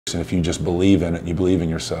And if you just believe in it, you believe in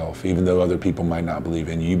yourself, even though other people might not believe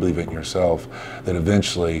in you, you believe in yourself, that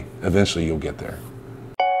eventually you'll get there.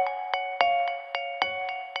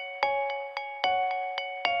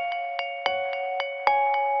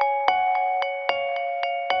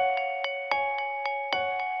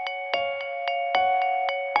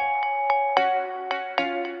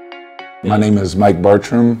 My name is Mike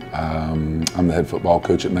Bartrum. I'm the head football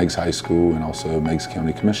coach at Meigs High School and also Meigs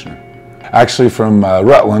County Commissioner. Actually from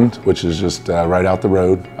Rutland, which is just right out the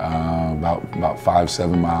road, about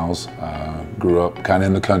 5-7 miles. Grew up kind of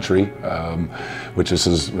in the country, which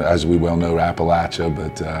is, as we well know, Appalachia,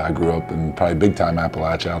 but I grew up in probably big time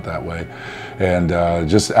Appalachia out that way. And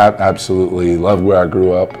just absolutely loved where I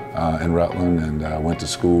grew up in Rutland, and went to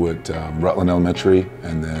school at Rutland Elementary,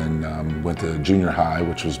 and then went to junior high,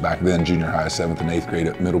 which was back then junior high, 7th and 8th grade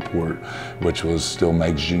at Middleport, which was still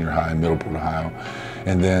Meigs Junior High in Middleport, Ohio.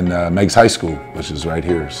 And then Meigs High School, which is right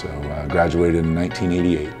here. So I graduated in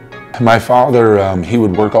 1988. My father, he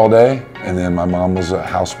would work all day, and then my mom was a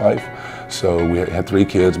housewife. So we had 3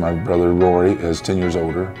 kids. My brother Rory is 10 years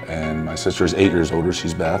older, and my sister is 8 years older,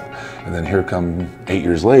 she's Beth. And then here come 8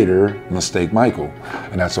 years later, Mistake Michael.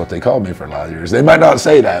 And that's what they called me for a lot of years. They might not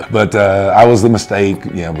say that, but I was the mistake,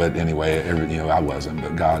 but anyway, I wasn't,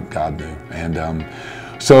 but God knew. And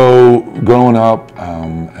so growing up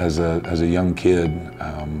as a young kid,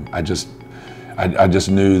 I just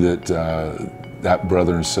knew that that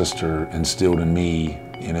brother and sister instilled in me,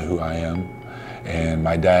 who I am. And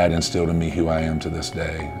my dad instilled in me who I am to this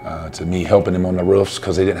day. To me, helping him on the roofs,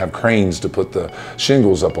 because they didn't have cranes to put the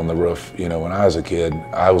shingles up on the roof. When I was a kid,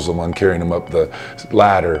 I was the one carrying him up the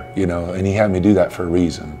ladder, and he had me do that for a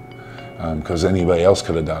reason. Because anybody else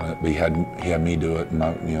could have done it, but he had me do it, and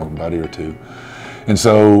not, a buddy or two. And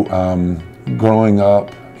so growing up,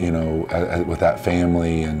 with that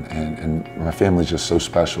family, and my family's just so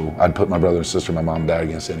special. I'd put my brother and sister, my mom and dad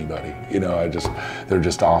against anybody. They're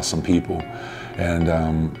just awesome people. And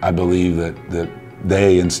I believe that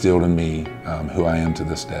they instilled in me who I am to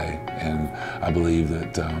this day. And I believe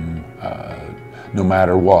that no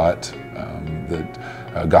matter what,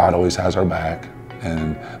 that God always has our back,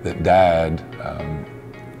 and that Dad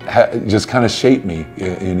just kind of shaped me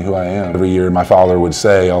in who I am. Every year my father would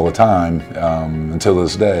say all the time, until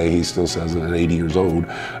this day, he still says it at 80 years old,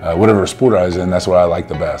 whatever sport I was in, that's what I like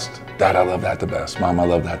the best. Dad, I love that the best. Mom, I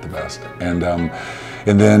love that the best.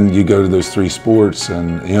 And then you go to those 3 sports,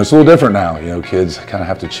 and it's a little different now. Kids kind of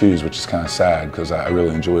have to choose, which is kind of sad, because I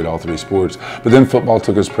really enjoyed all 3 sports. But then football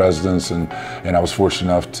took its precedence, and I was fortunate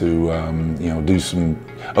enough to do some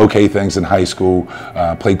okay things in high school.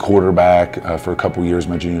 Played quarterback for a couple years,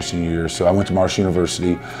 my junior, senior year. So I went to Marshall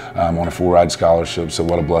University on a full-ride scholarship. So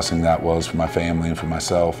what a blessing that was for my family and for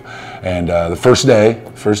myself. And the first day,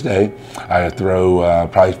 I throw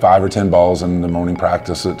probably 5 or 10 balls in the morning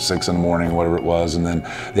practice at 6 in the morning, whatever it was. And then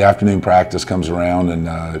the afternoon practice comes around,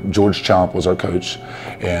 and George Chomp was our coach.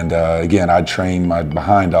 And again, I'd train my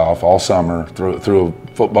behind off all summer, threw a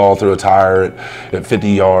football through a tire at 50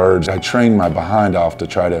 yards. I trained my behind off to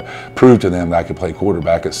try to prove to them that I could play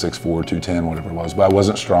quarterback at 6'4", 210, whatever it was. But I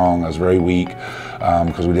wasn't strong. I was very weak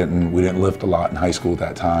because we didn't lift a lot in high school at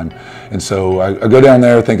that time. And so I go down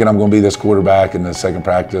there thinking I'm going to be this quarterback. In the second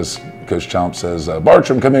practice, Coach Chomp says,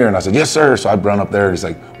 "Bartrum, come here." And I said, "Yes, sir." So I'd run up there, and he's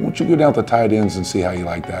like, "Won't you go down to the tight ends and see how you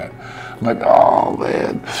like that?" I'm like, "Oh,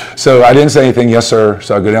 man." So I didn't say anything, "Yes, sir."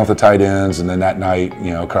 So I go down to the tight ends, and then that night,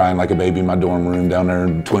 crying like a baby in my dorm room down there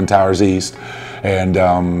in Twin Towers East. And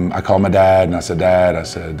I called my dad, and I said, "Dad," I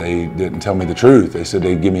said, "they didn't tell me the truth. They said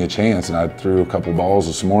they'd give me a chance." And I threw a couple balls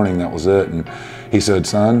this morning, that was it. And he said,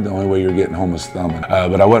 "Son, the only way you're getting home is thumbing."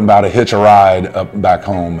 But I wasn't about to hitch a ride up back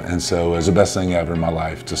home. And so it was the best thing ever in my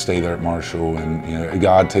life to stay there at Marshall. And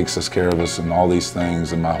God takes us care of us and all these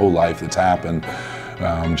things, and my whole life that's happened.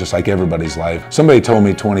 Just like everybody's life. Somebody told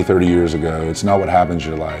me 20, 30 years ago, it's not what happens in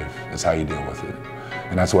your life, it's how you deal with it.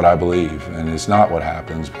 And that's what I believe. And it's not what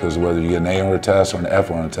happens, because whether you get an A on a test or an F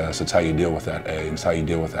on a test, it's how you deal with that A, and it's how you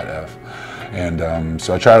deal with that F. And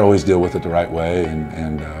so I try to always deal with it the right way,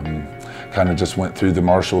 and kind of just went through the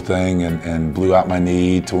Marshall thing and blew out my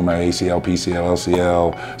knee, tore my ACL, PCL,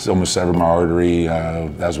 LCL, almost severed my artery.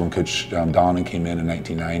 That was when Coach Donnan came in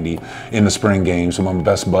 1990 in the spring game. So one of my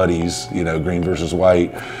best buddies, green versus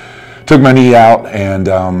white, took my knee out, and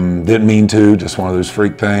didn't mean to, just one of those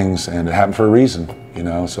freak things, and it happened for a reason.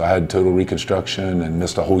 So I had total reconstruction and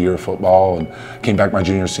missed a whole year of football, and came back my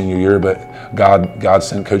junior, senior year. But God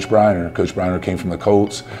sent Coach Briner. Coach Briner came from the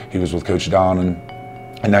Colts. He was with Coach Donnan.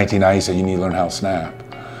 In 1990, he said, "You need to learn how to snap."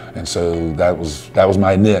 And so that was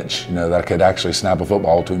my niche, you know, that I could actually snap a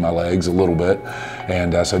football between my legs a little bit.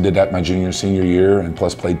 And so I did that my junior, senior year, and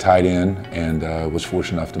plus played tight end, and was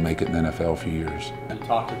fortunate enough to make it in the NFL for years. You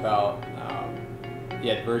talked about the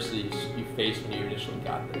adversities you faced when you initially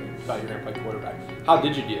got there. You thought you were going to play quarterback. How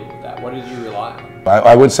did you deal with that? What did you rely on?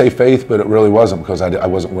 I would say faith, but it really wasn't, because I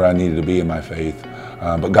wasn't where I needed to be in my faith.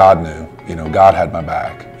 But God knew, you know, God had my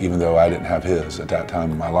back, even though I didn't have His at that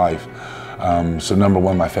time in my life. So number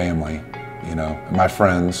one, my family, you know, my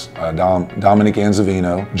friends, Dominic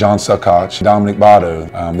Anzavino, John Suckoch, Dominic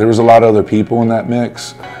Botto. There was a lot of other people in that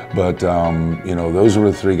mix, but you know, those were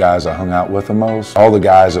the three guys I hung out with the most. All the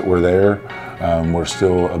guys that were there were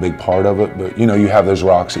still a big part of it, but you know, you have those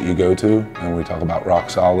rocks that you go to, and we talk about rock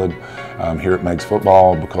solid here at Meigs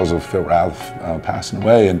football because of Phil Ralph passing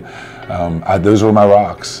away, and those were my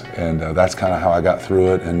rocks, and that's kind of how I got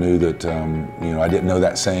through it, and knew that you know, I didn't know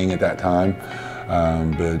that saying at that time,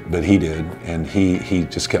 but he did, and he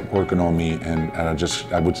just kept working on me, and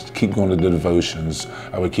I would keep going to the devotions,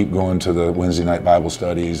 I would keep going to the Wednesday night Bible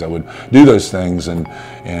studies, I would do those things, and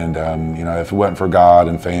you know, if it wasn't for God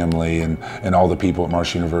and family and all the people at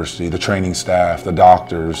Marsh University, the training staff, the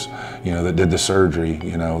doctors, you know, that did the surgery,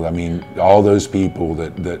 you know, I mean, all those people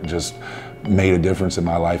that just made a difference in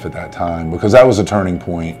my life at that time, because that was a turning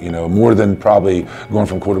point, you know, more than probably going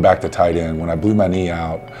from quarterback to tight end. When I blew my knee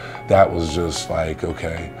out, that was just like,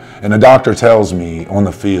 okay. And the doctor tells me on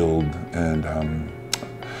the field, and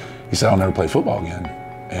he said, I'll never play football again.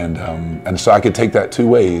 And so I could take that two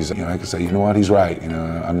ways. You know, I could say, you know what, he's right. You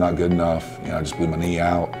know, I'm not good enough. You know, I just blew my knee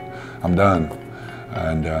out. I'm done.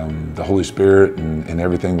 And the Holy Spirit and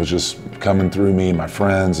everything was just coming through me, my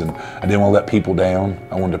friends, and I didn't want to let people down.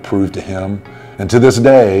 I wanted to prove to Him. And to this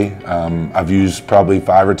day, I've used probably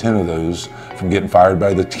 5 or 10 of those, from getting fired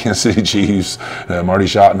by the Kansas City Chiefs, Marty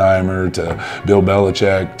Schottenheimer, to Bill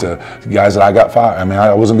Belichick, to guys that I got fired. I mean,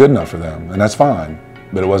 I wasn't good enough for them, and that's fine.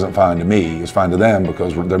 But it wasn't fine to me. It was fine to them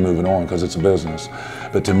because they're moving on, because it's a business.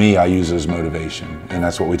 But to me, I use it as motivation. And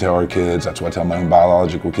that's what we tell our kids. That's what I tell my own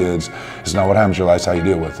biological kids. It's not what happens in your life, it's how you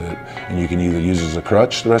deal with it. And you can either use it as a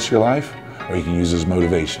crutch the rest of your life, or you can use it as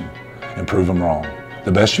motivation and prove them wrong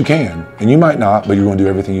the best you can. And you might not, but you're going to do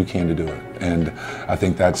everything you can to do it. And I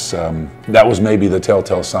think that was maybe the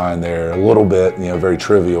telltale sign there, a little bit, you know, very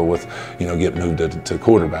trivial with, you know, getting moved to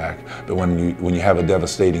quarterback. But when you have a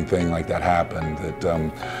devastating thing like that happen,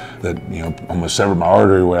 that you know, almost severed my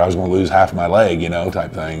artery where I was going to lose half my leg, you know,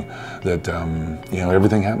 type thing, that you know,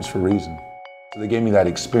 everything happens for a reason. So they gave me that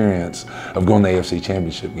experience of going to the AFC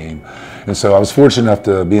Championship game. And so I was fortunate enough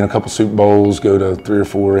to be in a couple Super Bowls, go to 3 or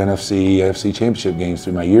 4 NFC, AFC Championship games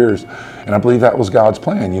through my years. And I believe that was God's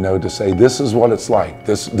plan, you know, to say, this is what it's like.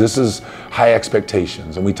 This is high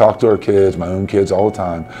expectations. And we talk to our kids, my own kids, all the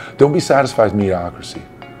time. Don't be satisfied with mediocrity.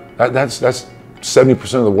 That's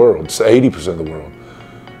 70% of the world, it's 80% of the world.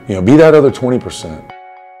 You know, be that other 20%.